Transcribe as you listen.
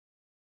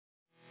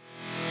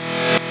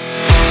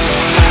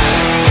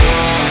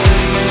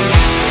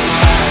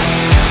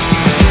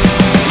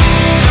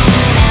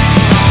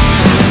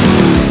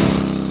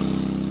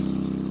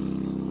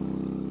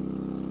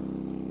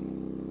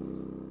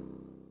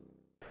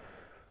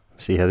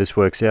see how this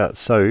works out.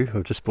 So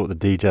I've just bought the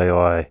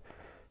DJI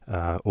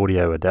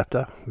audio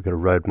adapter. We've got a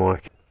Rode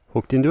mic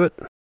hooked into it,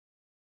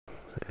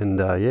 and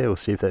yeah, we'll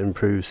see if that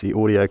improves the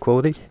audio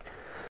quality.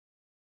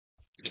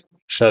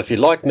 So if you're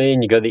like me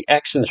and you got the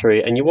Action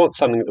 3 and you want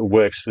something that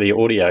works for the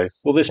audio,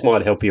 well, this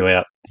might help you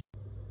out.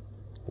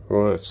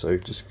 Right, so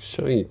just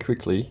showing you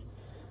quickly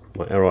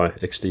my RI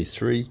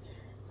XD3.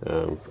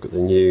 I've got the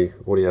new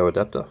audio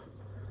adapter,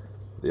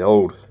 the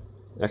old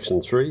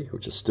Action 3,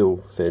 which is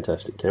still a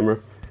fantastic camera.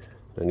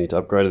 Don't need to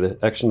upgrade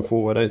the Action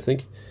 4, I don't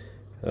think.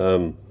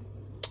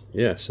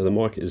 Yeah, so the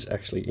mic is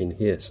actually in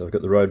here. So I've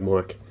got the Rode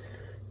mic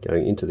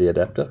going into the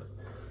adapter,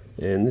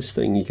 and this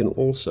thing you can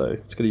also,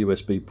 it's got a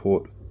USB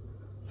port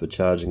for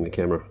charging the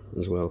camera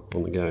as well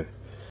on the go.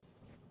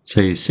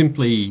 So you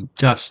simply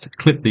just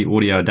clip the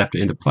audio adapter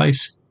into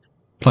place,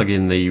 plug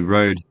in the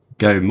Rode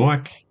Go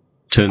mic,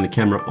 turn the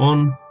camera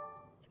on,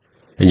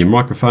 and your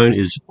microphone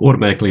is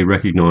automatically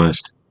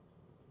recognized.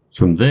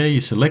 From there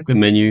you select the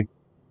menu,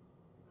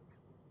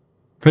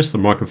 press the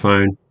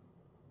microphone,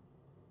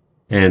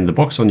 and the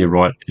box on your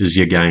right is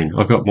your gain.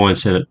 I've got mine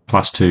set at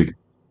 +2.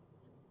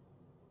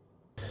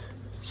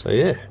 So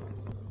yeah,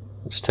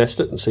 let's test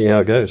it and see how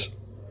it goes.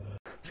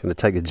 Just going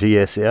to take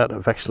the GS out.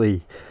 I've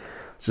actually,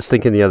 just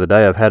thinking the other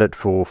day, I've had it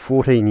for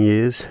 14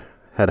 years,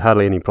 had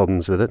hardly any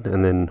problems with it,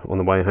 and then on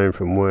the way home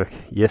from work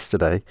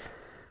yesterday,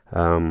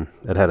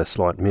 it had a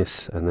slight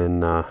miss, and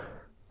then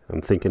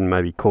I'm thinking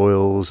maybe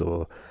coils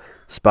or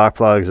spark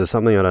plugs or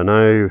something, I don't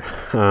know.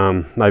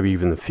 Maybe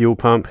even the fuel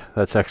pump,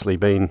 that's actually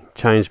been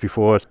changed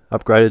before,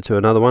 upgraded to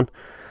another one.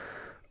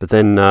 But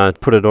then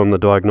put it on the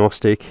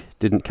diagnostic,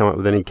 didn't come up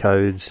with any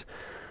codes.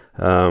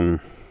 And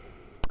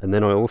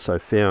then I also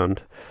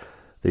found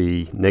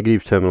the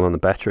negative terminal on the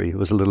battery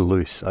was a little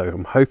loose, so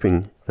I'm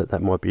hoping that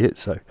that might be it.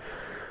 So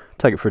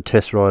take it for a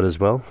test ride as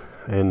well,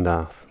 and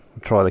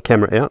try the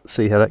camera out,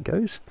 see how that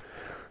goes.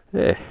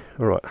 Yeah,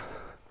 alright.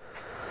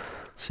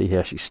 See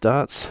how she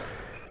starts.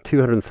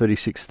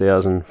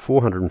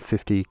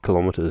 236,450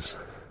 kilometers.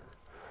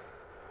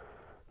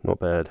 Not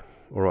bad.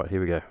 Alright,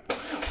 here we go.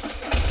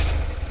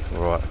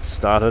 Alright,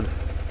 started.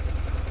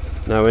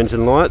 No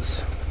engine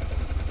lights.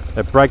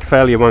 That brake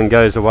failure one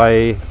goes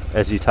away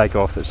as you take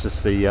off. It's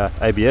just the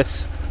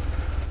ABS.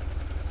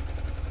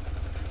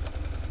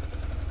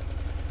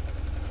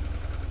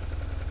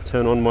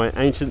 Turn on my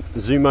ancient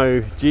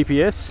Zumo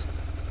GPS.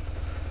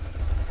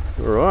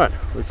 Alright,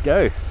 let's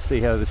go.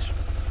 See how this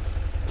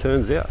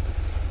turns out.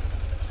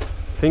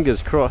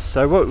 Fingers crossed.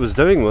 So what it was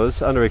doing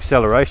was, under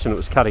acceleration, it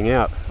was cutting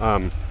out.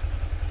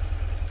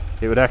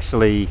 It would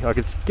actually, I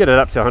could get it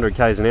up to 100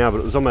 k's an hour, but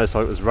it was almost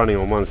like it was running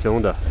on one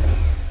cylinder.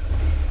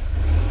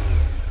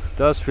 It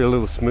does feel a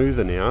little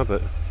smoother now,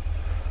 but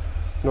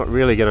not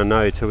really going to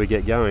know till we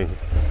get going.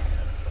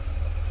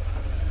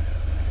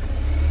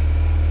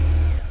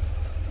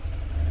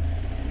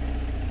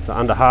 So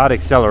under hard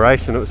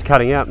acceleration it was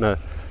cutting out, and I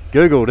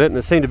googled it and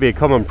it seemed to be a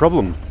common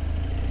problem.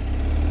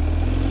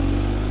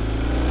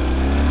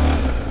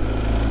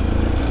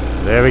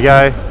 There we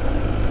go.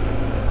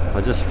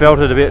 I just felt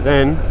it a bit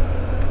then.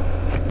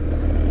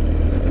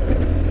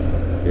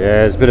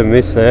 Yeah, there's a bit of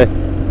miss there.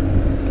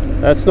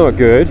 That's not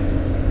good.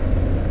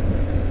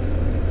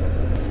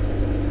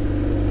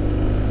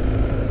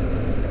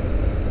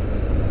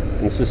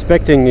 I'm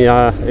suspecting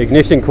the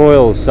ignition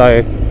coils,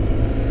 so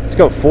it's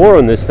got 4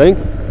 on this thing.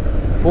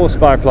 4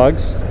 spark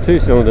plugs, 2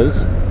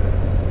 cylinders.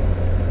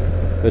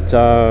 But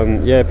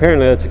yeah,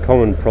 apparently that's a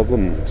common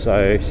problem.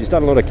 So she's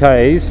done a lot of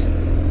Ks.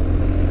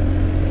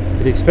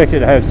 You'd expect it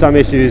to have some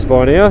issues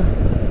by now.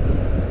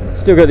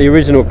 Still got the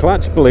original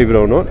clutch, believe it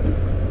or not.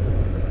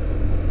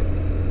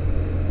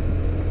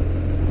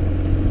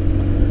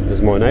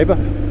 There's my neighbour.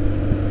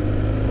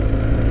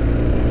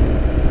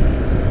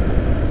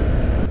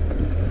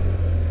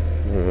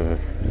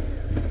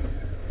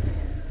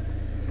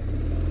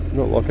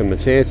 Not liking my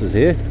chances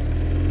here.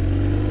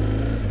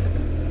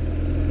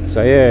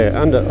 So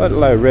yeah, at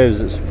low revs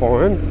it's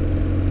fine.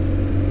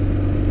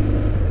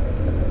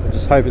 I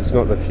just hope it's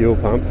not the fuel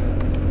pump.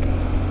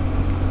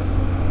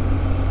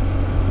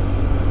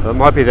 It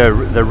might be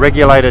the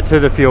regulator to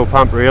the fuel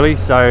pump, really.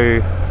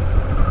 So,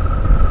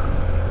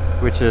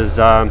 which is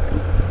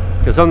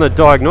because on the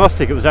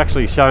diagnostic it was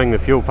actually showing the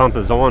fuel pump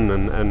is on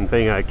and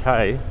being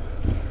okay.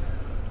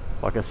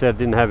 Like I said,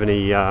 didn't have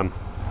any,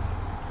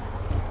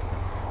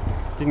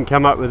 didn't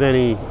come up with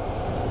any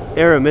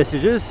error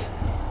messages.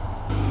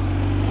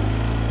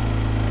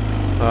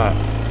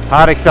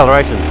 Hard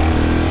acceleration.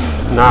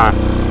 Nah,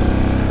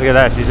 look at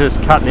that, she's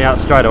just cutting out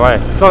straight away.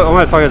 It's like,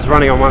 almost like it's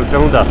running on one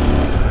cylinder.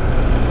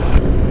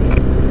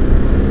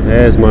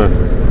 There's my,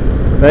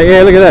 but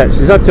yeah, look at that,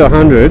 she's up to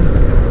 100.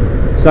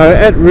 So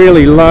at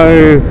really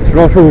low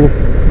throttle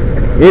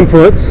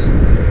inputs,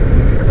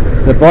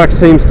 the bike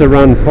seems to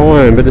run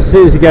fine, but as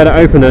soon as you go to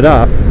open it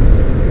up,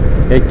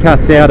 it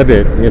cuts out a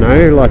bit, you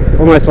know, like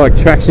almost like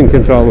traction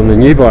control on the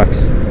new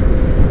bikes.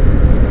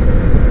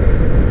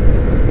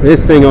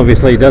 This thing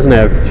obviously doesn't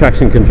have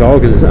traction control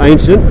because it's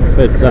ancient,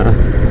 but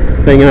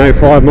being an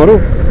 05 model,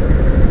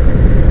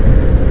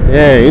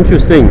 yeah,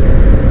 interesting.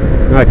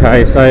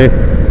 Okay, so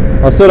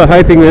I was sort of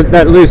hoping that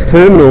that loose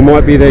terminal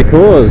might be their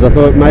cause. I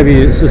thought maybe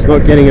it's just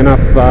not getting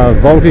enough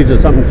voltage or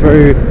something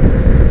through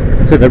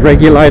to the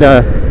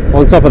regulator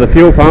on top of the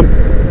fuel pump.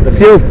 The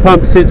fuel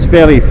pump sits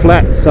fairly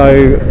flat,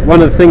 so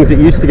one of the things that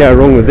used to go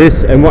wrong with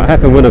this, and what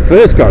happened when I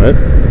first got it,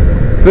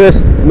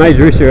 first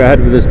major issue I had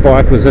with this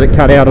bike was that it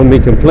cut out on me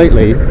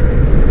completely.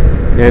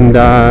 And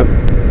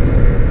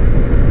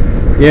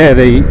yeah,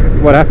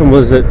 what happened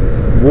was that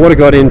water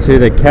got into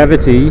the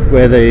cavity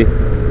where the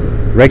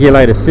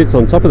regulator sits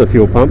on top of the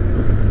fuel pump.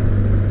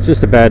 It's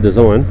just a bad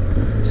design.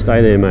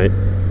 Stay there, mate.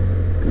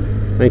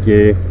 Thank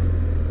you.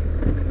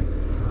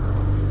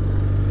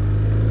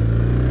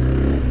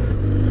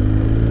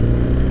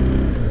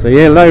 So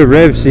yeah, low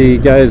rev she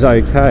goes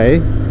okay,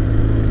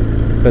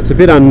 but it's a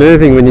bit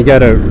unnerving when you go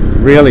to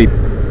really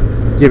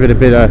give it a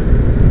bit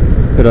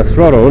of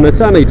throttle, and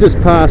it's only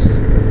just past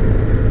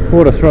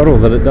quarter throttle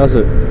that it does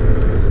it.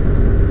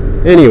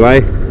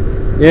 Anyway,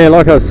 yeah,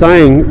 like I was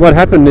saying, what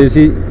happened is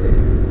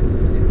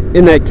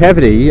in that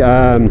cavity,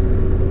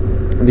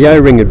 the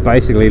O-ring had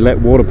basically let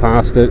water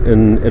past it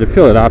and it'd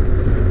fill it up,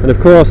 and of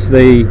course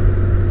the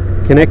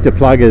connector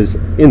plug is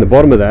in the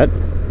bottom of that,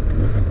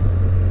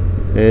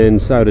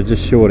 and so it'd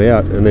just short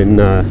out, and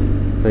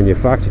then you're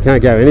fucked. You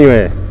can't go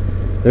anywhere.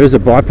 There is a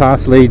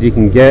bypass lead you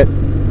can get,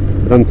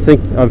 but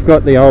I've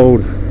got the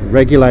old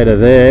regulator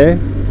there,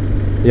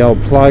 the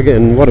old plug,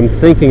 and what I'm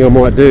thinking I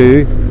might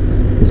do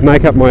is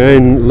make up my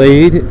own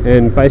lead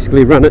and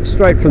basically run it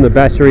straight from the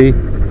battery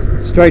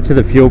straight to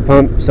the fuel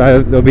pump,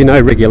 so there'll be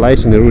no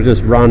regulation. It'll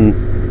just run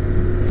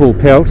full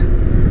pelt,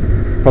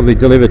 probably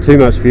deliver too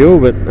much fuel,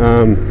 but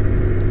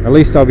at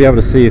least I'll be able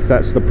to see if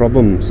that's the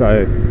problem.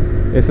 So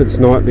if it's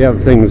not, the other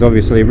things,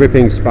 obviously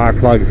ripping spark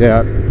plugs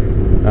out,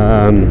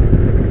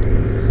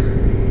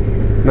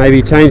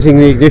 maybe changing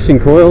the ignition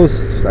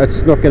coils.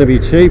 That's not going to be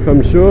cheap,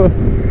 I'm sure.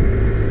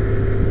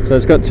 So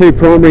it's got two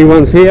primary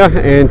ones here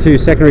and two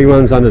secondary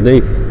ones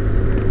underneath.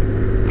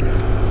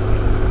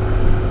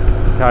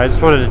 Okay, I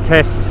just wanted to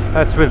test.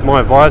 That's with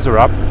my visor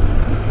up.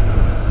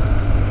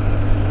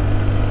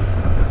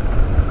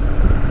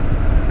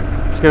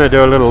 Just going to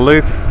do a little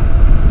loop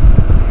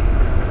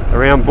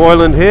around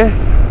Boyland here.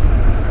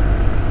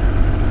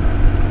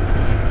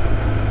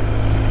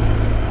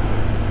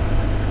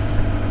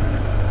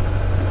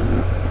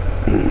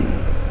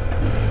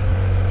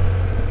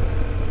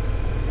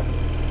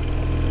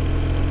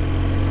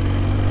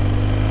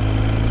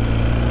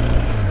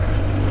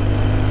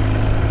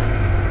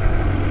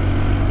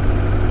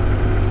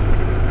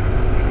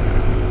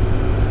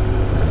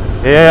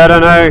 Yeah, I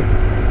don't know.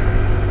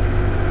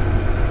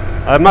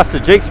 I must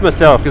have jinxed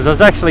myself, because I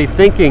was actually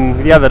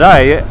thinking the other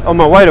day, on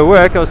my way to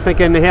work, I was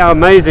thinking, how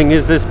amazing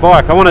is this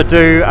bike? I want to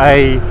do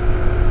a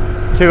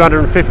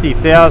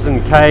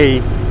 250,000 K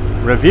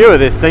review of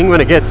this thing when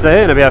it gets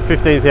there in about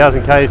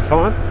 15,000 K's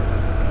time.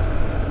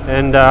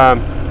 And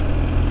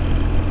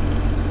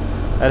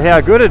at how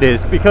good it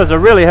is, because I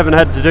really haven't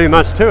had to do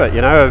much to it.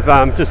 You know,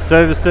 I've just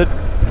serviced it,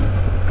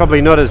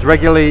 probably not as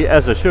regularly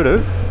as I should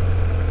have.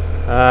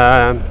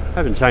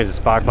 Haven't changed the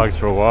spark plugs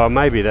for a while.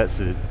 Maybe that's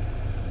the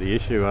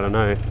issue, I don't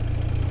know.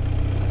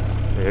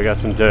 There we got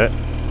some dirt.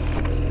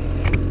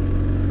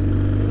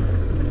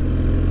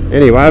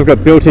 Anyway, I've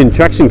got built-in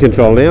traction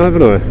control now,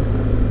 haven't I?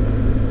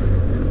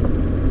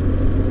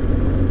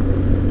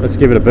 Let's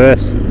give it a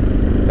burst.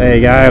 There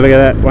you go, look at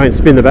that. Won't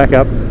spin the back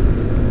up.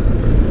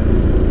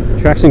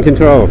 Traction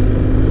control.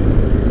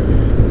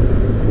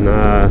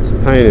 Nah, it's a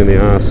pain in the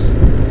arse.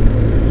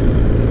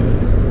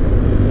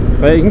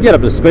 But you can get up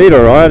to speed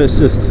alright. It's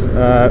just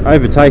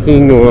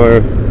overtaking,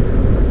 or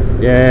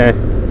yeah,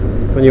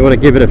 when you want to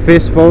give it a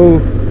fistful,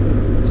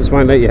 it just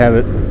won't let you have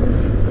it.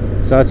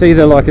 So it's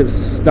either like it's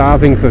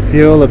starving for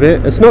fuel a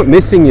bit. It's not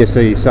missing, you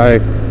see, so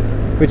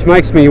which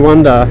makes me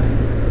wonder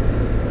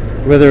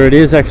whether it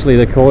is actually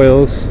the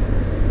coils.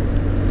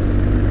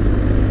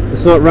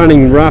 It's not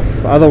running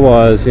rough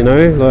otherwise, you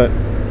know, like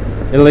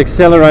it'll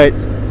accelerate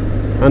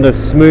under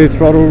smooth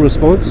throttle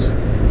response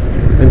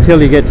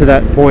until you get to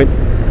that point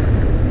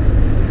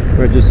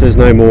where it just says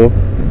no more.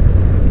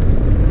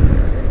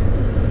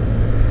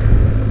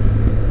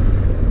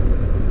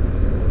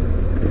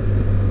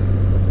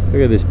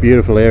 Look at this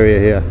beautiful area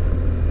here.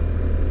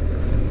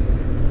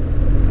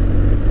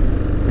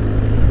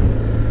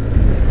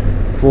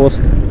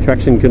 Forced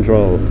traction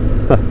control.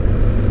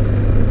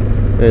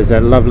 There's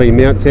that lovely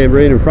Mount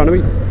Tambourine in front of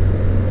me.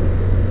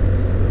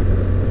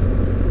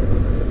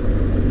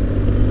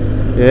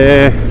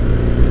 Yeah.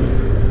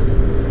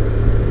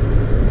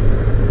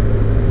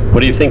 What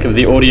do you think of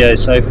the audio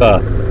so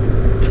far?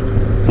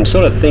 I'm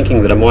sort of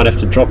thinking that I might have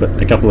to drop it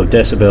a couple of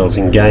decibels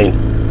in gain.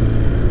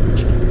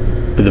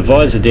 With the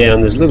visor down,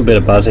 there's a little bit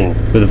of buzzing.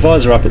 With the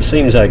visor up, it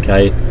seems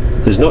okay.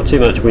 There's not too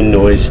much wind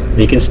noise, and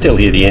you can still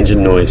hear the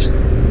engine noise.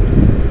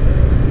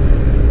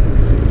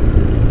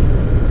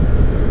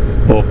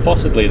 Or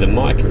possibly the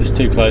mic is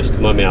too close to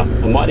my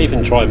mouth. I might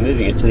even try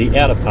moving it to the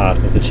outer part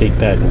of the cheek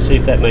pad and see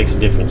if that makes a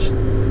difference.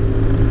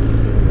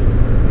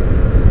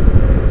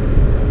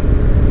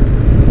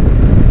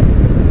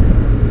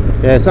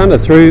 Yeah, it's under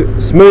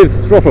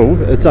smooth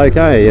throttle, it's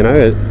okay, you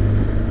know.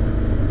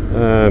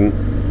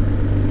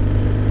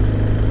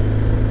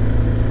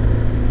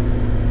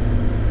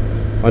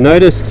 I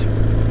noticed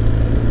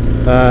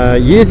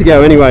years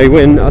ago anyway,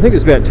 when I think it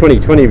was about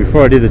 2020,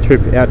 before I did the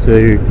trip out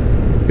to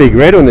Big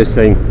Red on this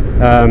thing,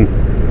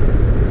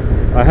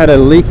 I had a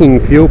leaking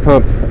fuel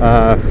pump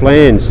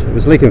flange. It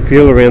was leaking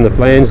fuel around the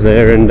flange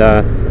there, and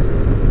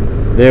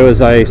there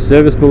was a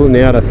service bulletin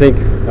out, I think,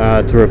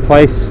 to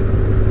replace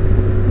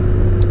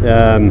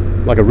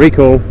like a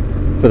recall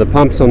for the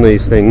pumps on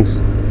these things.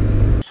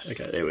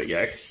 Okay, there we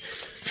go.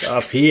 So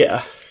up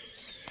here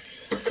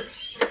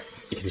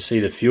you can see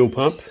the fuel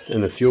pump,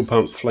 and the fuel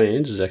pump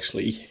flange is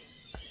actually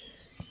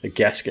the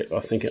gasket, I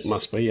think it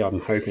must be,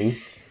 I'm hoping,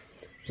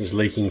 is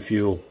leaking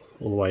fuel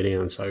all the way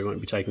down, so we won't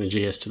be taking the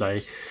GS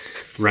today.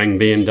 Rang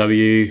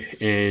BMW,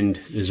 and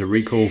there's a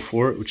recall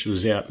for it which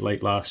was out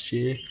late last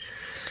year,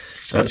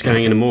 so it's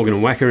going into Morgan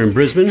 & Wacker in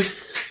Brisbane.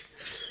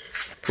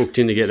 Booked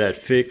in to get that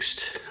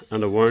fixed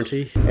under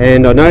warranty.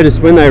 And I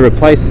noticed when they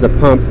replaced the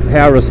pump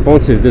how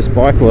responsive this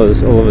bike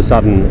was all of a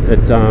sudden. It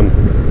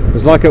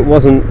was like it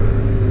wasn't,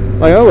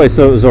 like I always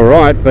thought it was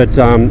alright, but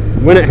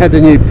when it had the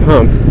new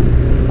pump,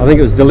 I think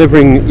it was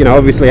delivering, you know,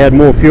 obviously had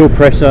more fuel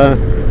pressure,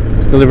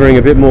 delivering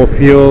a bit more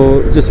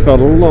fuel, it just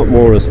felt a lot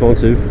more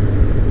responsive.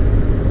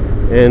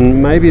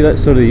 And maybe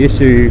that's sort of the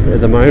issue at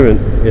the moment,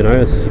 you know,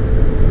 it's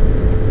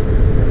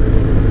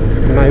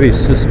maybe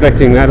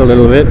suspecting that a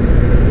little bit.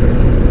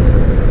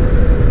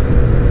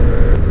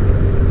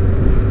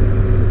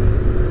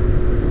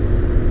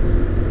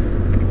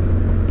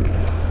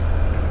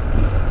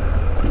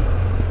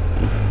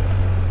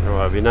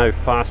 There'll be no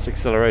fast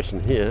acceleration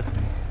here.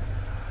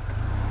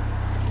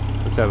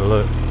 Let's have a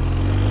look.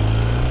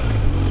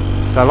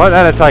 So like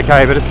that it's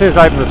okay, but it says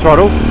open the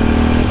throttle.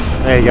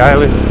 There you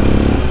go.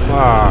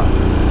 Ah,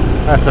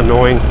 that's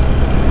annoying.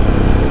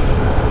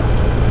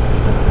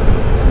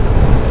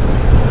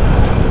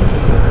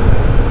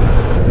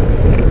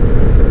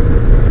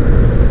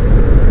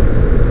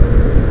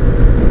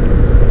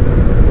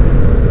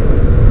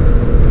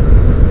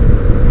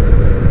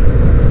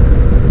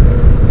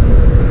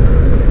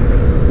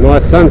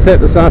 Nice sunset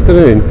this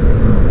afternoon.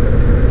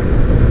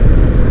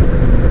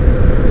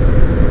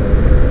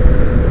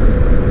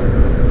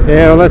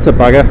 Yeah, well that's a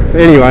bugger.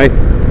 Anyway,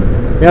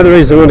 the other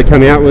reason I wanted to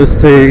come out was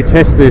to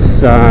test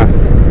this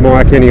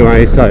mic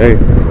anyway, so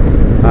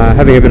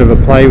having a bit of a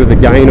play with the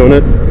gain on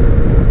it.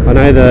 I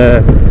know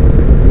the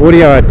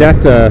audio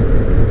adapter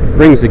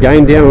brings the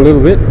gain down a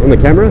little bit on the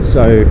camera,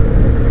 so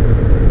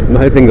I'm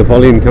hoping the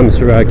volume comes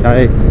through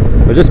okay.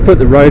 I just put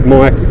the Rode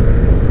mic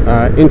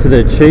into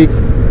the cheek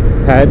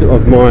pad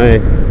of my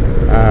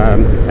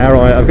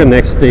I've got an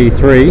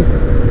XD3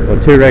 or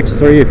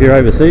 2X3 if you're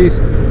overseas,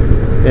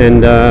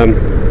 and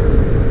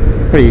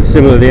pretty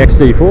similar to the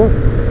XD4,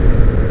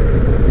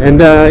 and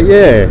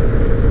yeah,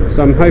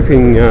 so I'm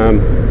hoping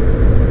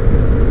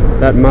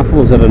that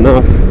muffles it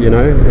enough, you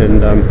know,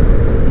 and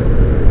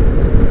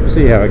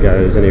see how it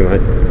goes anyway.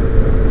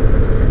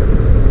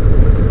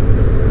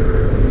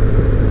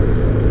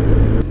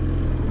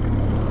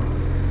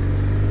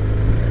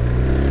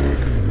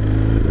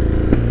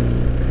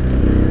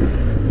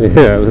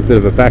 Yeah, it was a bit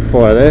of a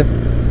backfire there.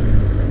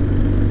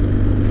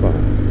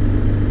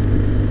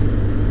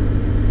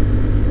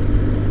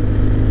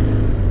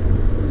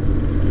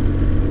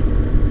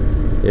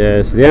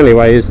 Yeah, so the only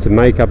way is to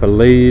make up a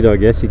lead, I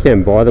guess. You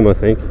can buy them, I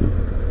think.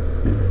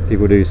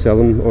 People do sell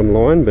them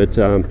online, but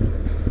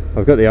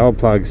I've got the old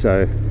plug,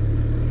 so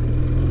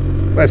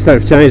let's say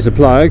I've changed the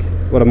plug.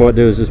 What I might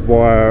do is just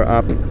wire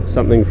up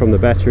something from the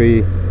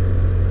battery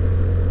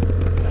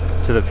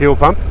to the fuel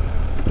pump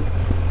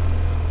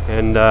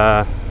and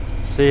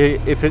see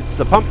if it's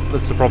the pump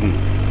that's the problem.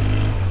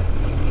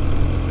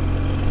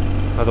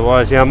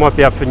 Otherwise, yeah, I might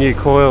be up for new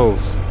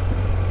coils.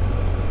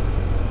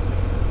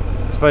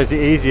 I suppose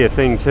the easier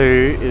thing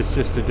too is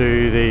just to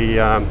do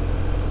the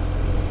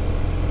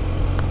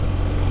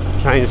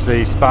change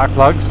the spark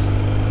plugs.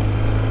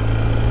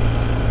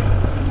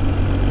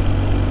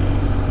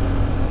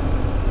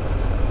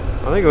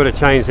 I think it would have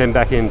changed them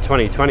back in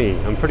 2020,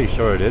 I'm pretty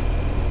sure it did.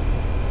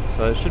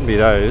 So it shouldn't be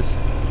those.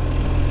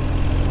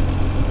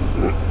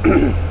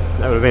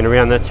 That would have been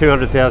around the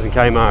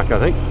 200,000k mark, I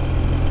think.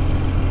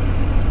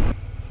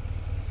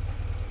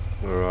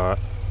 Alright.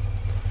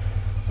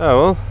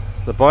 Oh well,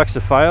 the bike's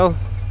a fail.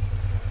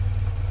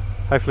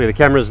 Hopefully the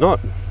camera's not.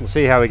 We'll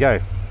see how we go.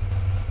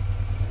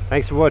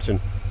 Thanks for watching.